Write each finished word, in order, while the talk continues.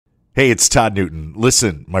Hey, it's Todd Newton.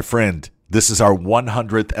 Listen, my friend, this is our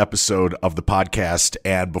 100th episode of the podcast.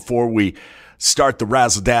 And before we start the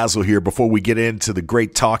razzle dazzle here, before we get into the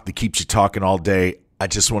great talk that keeps you talking all day, I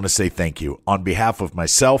just want to say thank you. On behalf of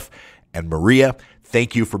myself and Maria,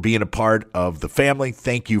 thank you for being a part of the family.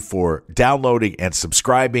 Thank you for downloading and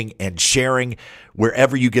subscribing and sharing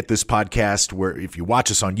wherever you get this podcast, where if you watch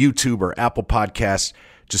us on YouTube or Apple Podcasts,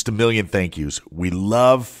 just a million thank yous. We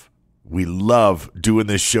love doing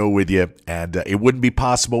this show with you, and it wouldn't be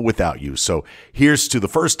possible without you. So here's to the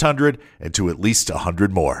first 100 and to at least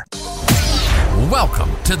 100 more.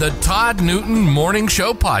 Welcome to the Todd Newton Morning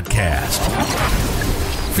Show podcast,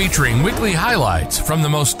 featuring weekly highlights from the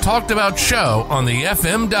most talked about show on the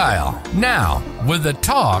FM dial. Now, with the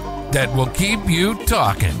talk that will keep you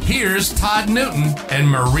talking, here's Todd Newton and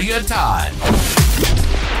Maria Todd.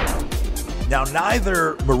 Now,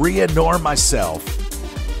 neither Maria nor myself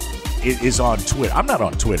is on Twitter. I'm not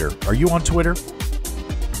on Twitter. Are you on Twitter?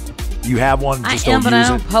 You have one? Just I am, but I use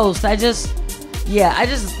don't it? post. I just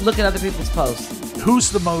look at other people's posts. Who's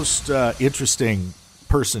the most interesting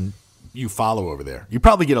person you follow over there? You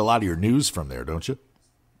probably get a lot of your news from there, don't you?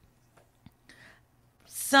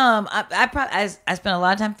 Some. I spend a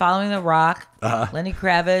lot of time following The Rock, Lenny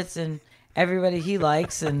Kravitz, and everybody he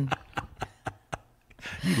likes. And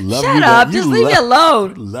shut up! Just leave me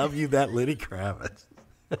alone. Love you, that Lenny Kravitz.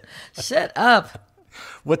 Shut up.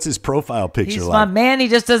 What's his profile picture He's like? my man. He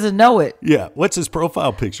just doesn't know it. Yeah. What's his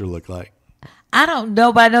profile picture look like? I don't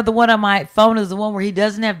know, but I know the one on my phone is the one where he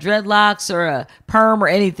doesn't have dreadlocks or a perm or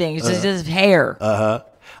anything. It's just his hair.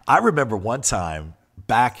 I remember one time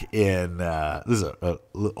back in this is an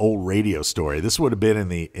old radio story. This would have been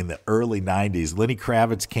in the early 90s. Lenny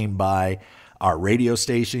Kravitz came by our radio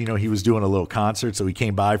station. You know, he was doing a little concert, so he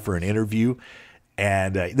came by for an interview.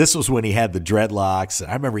 And this was when he had the dreadlocks.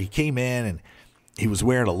 I remember he came in and he was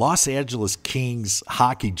wearing a Los Angeles Kings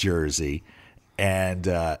hockey jersey. And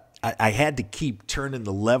I had to keep turning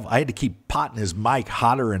the level. I had to keep potting his mic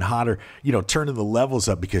hotter and hotter, turning the levels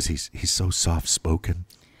up because he's so soft spoken.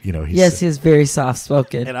 He's very soft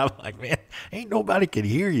spoken. And I'm like, man, ain't nobody can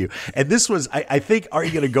hear you. And this was, I think, Are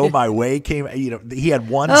You Gonna Go My Way came, he had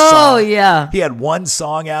one song. Oh, yeah. He had one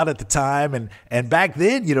song out at the time. And back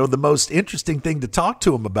then, the most interesting thing to talk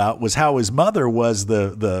to him about was how his mother was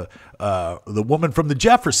the woman from the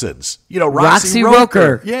Jeffersons, Roxy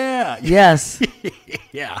Roker. Yeah. Yes.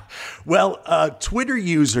 Yeah. Well, Twitter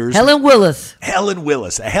users. Helen Willis.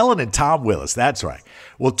 Helen and Tom Willis. That's right.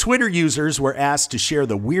 Well, Twitter users were asked to share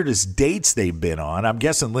the weirdest dates they've been on. I'm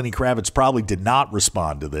guessing Lenny Kravitz probably did not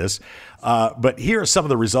respond to this. But here are some of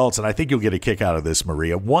the results, and I think you'll get a kick out of this,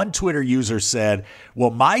 Maria. One Twitter user said,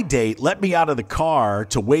 well, my date let me out of the car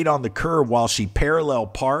to wait on the curb while she parallel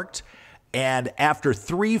parked. And after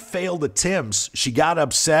 3 failed attempts, she got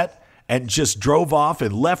upset and just drove off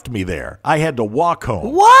and left me there. I had to walk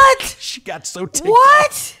home. What? She got so ticked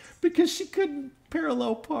What? off because she couldn't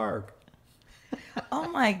parallel park. Oh,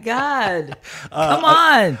 my God. Come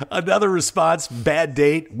on. Another response, bad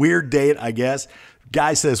date, weird date, I guess.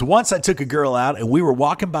 Guy says, once I took a girl out and we were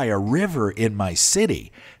walking by a river in my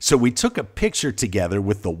city. So we took a picture together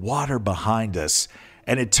with the water behind us.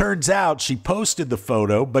 And it turns out she posted the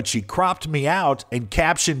photo, but she cropped me out and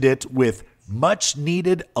captioned it with much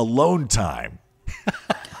needed alone time.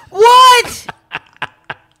 What?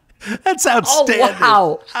 That's outstanding. Oh,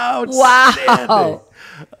 wow. Outstanding. Wow.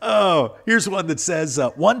 Oh, here's one that says,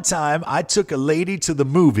 one time I took a lady to the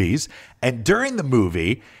movies, and during the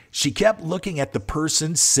movie, she kept looking at the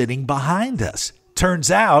person sitting behind us.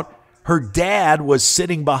 Turns out her dad was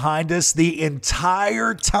sitting behind us the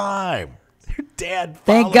entire time. Her dad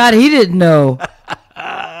followed. Thank God he didn't know.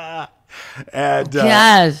 And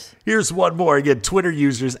Yes. Here's one more. Again, Twitter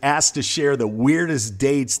users asked to share the weirdest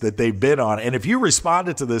dates that they've been on. And if you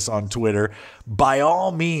responded to this on Twitter, by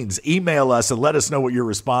all means, email us and let us know what your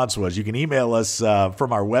response was. You can email us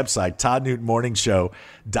from our website,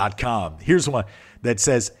 toddnewtonmorningshow.com. Here's one that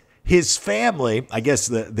says, his family, I guess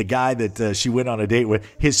the guy that she went on a date with,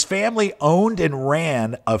 his family owned and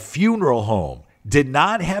ran a funeral home. Did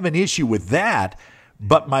not have an issue with that.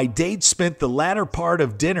 But my date spent the latter part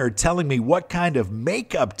of dinner telling me what kind of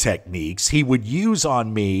makeup techniques he would use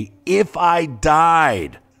on me if I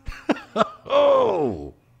died.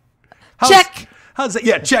 Oh. Check. How's that?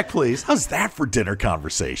 Yeah, check, please. How's that for dinner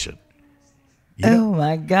conversation? Oh,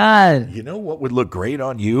 my God. You know what would look great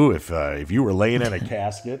on you if you were laying in a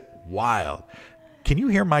casket? Wild. Can you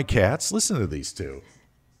hear my cats? Listen to these two.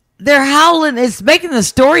 They're howling. It's making the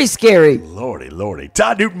story scary. Lordy, lordy.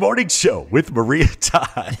 Todd Newton Morning Show with Maria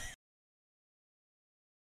Todd.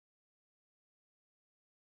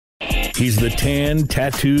 He's the tan,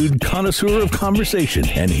 tattooed connoisseur of conversation,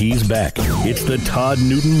 and he's back. It's the Todd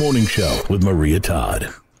Newton Morning Show with Maria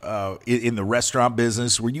Todd. In the restaurant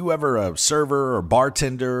business, were you ever a server or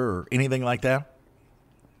bartender or anything like that?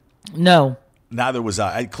 No. Neither was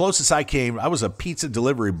I. Closest I came, I was a pizza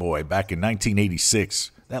delivery boy back in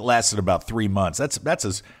 1986. That lasted about 3 months. That's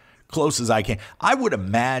as close as I came. I would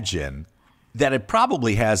imagine that it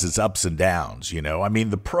probably has its ups and downs, you know. I mean,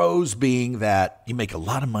 the pros being that you make a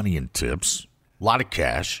lot of money in tips, a lot of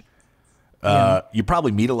cash. You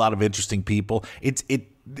probably meet a lot of interesting people.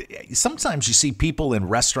 Sometimes you see people in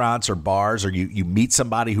restaurants or bars, or you meet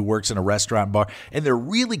somebody who works in a restaurant bar, and they're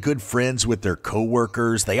really good friends with their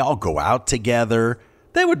coworkers. They all go out together.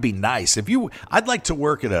 That would be nice. I'd like to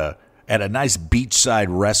work at a nice beachside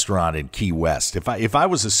restaurant in Key West. If I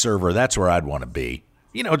was a server, that's where I'd want to be.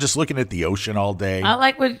 You know, just looking at the ocean all day. I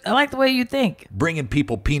like the way you think. Bringing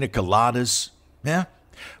people pina coladas. Yeah.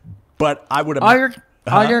 But I would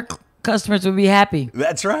all your customers would be happy.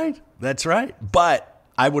 That's right. But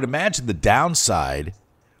I would imagine the downside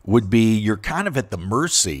would be you're kind of at the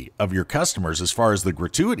mercy of your customers as far as the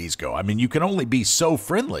gratuities go. I mean, you can only be so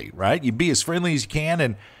friendly, right? You be as friendly as you can,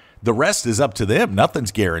 and the rest is up to them.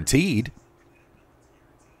 Nothing's guaranteed.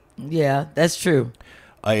 Yeah, that's true.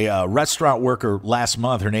 A restaurant worker last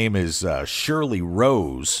month, her name is Shirley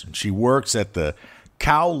Rose. She works at the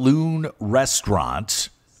Kowloon Restaurant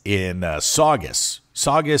in Saugus.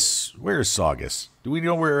 Saugus, where is Saugus? Do we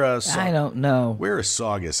know where? I don't know. Where is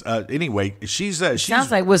Saugus? Anyway, she's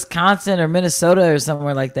sounds like Wisconsin or Minnesota or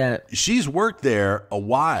somewhere like that. She's worked there a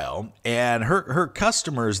while, and her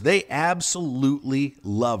customers, they absolutely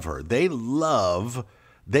love her. They love.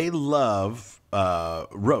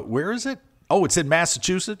 Where is it? Oh, it's in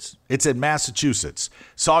Massachusetts? It's in Massachusetts.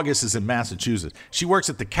 Saugus is in Massachusetts. She works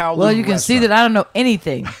at the Kowloon Well, you can see that I don't know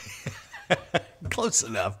anything. Close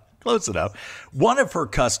enough. One of her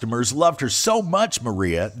customers loved her so much,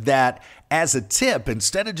 Maria, that as a tip,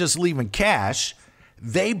 instead of just leaving cash,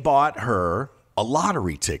 they bought her a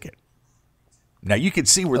lottery ticket. Now you can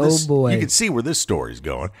see where this story's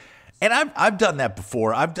going. And I've done that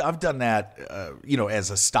before. I've done that, as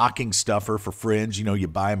a stocking stuffer for friends. You know, you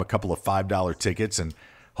buy them a couple of $5 tickets and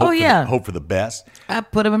hope for the best. I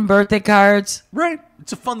put them in birthday cards. Right.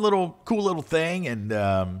 It's a fun cool little thing.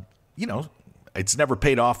 And, it's never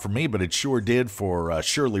paid off for me, but it sure did for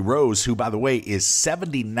Shirley Rose, who, by the way, is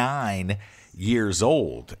 79 years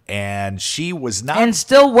old. And she was not. And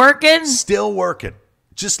still working? Still working.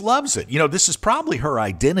 Just loves it. You know, this is probably her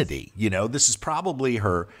identity. You know, this is probably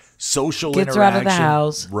her social interaction. Gets her out of the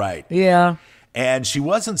house. Right. Yeah. And she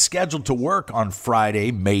wasn't scheduled to work on Friday,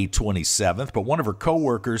 May 27th, but one of her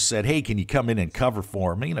coworkers said, hey, can you come in and cover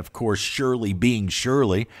for me? And, of course, Shirley, being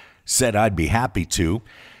Shirley, said I'd be happy to.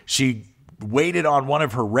 She waited on one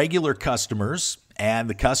of her regular customers, and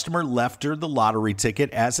the customer left her the lottery ticket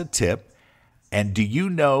as a tip. And do you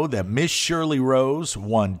know that Miss Shirley Rose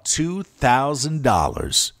won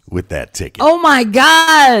 $2,000 with that ticket? Oh, my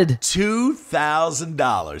God.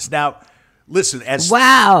 $2,000. Now, listen, as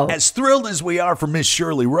thrilled as we are for Miss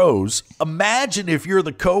Shirley Rose, imagine if you're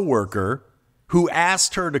the coworker who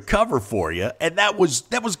asked her to cover for you, and that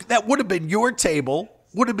would have been your table,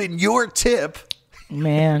 would have been your tip.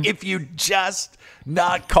 Man. If you just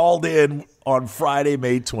not called in on Friday,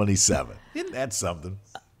 May 27th. Isn't that something?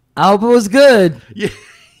 I hope it was good.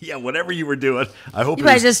 Yeah, whatever you were doing. I hope you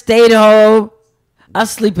might just stayed home. I'm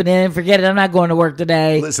sleeping in. Forget it. I'm not going to work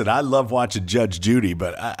today. Listen, I love watching Judge Judy,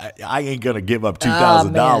 but I ain't going to give up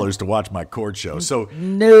 $2,000 to watch my court show. So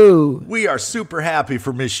no, we are super happy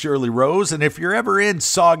for Miss Shirley Rose. And if you're ever in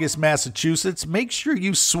Saugus, Massachusetts, make sure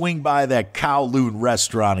you swing by that Kowloon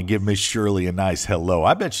restaurant and give Miss Shirley a nice hello.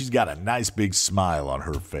 I bet she's got a nice big smile on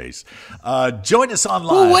her face. Join us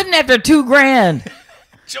online. Who wouldn't after $2,000?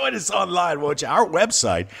 Join us online, won't you? Our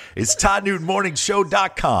website is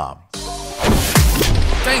ToddNewtonMorningShow.com.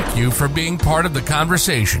 Thank you for being part of the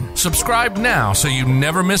conversation. Subscribe now so you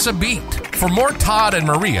never miss a beat. For more Todd and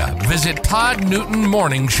Maria, visit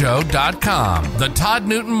ToddNewtonMorningShow.com. The Todd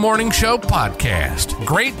Newton Morning Show podcast.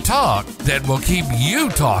 Great talk that will keep you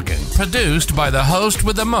talking. Produced by the host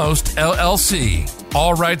with the most, LLC.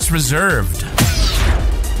 All rights reserved.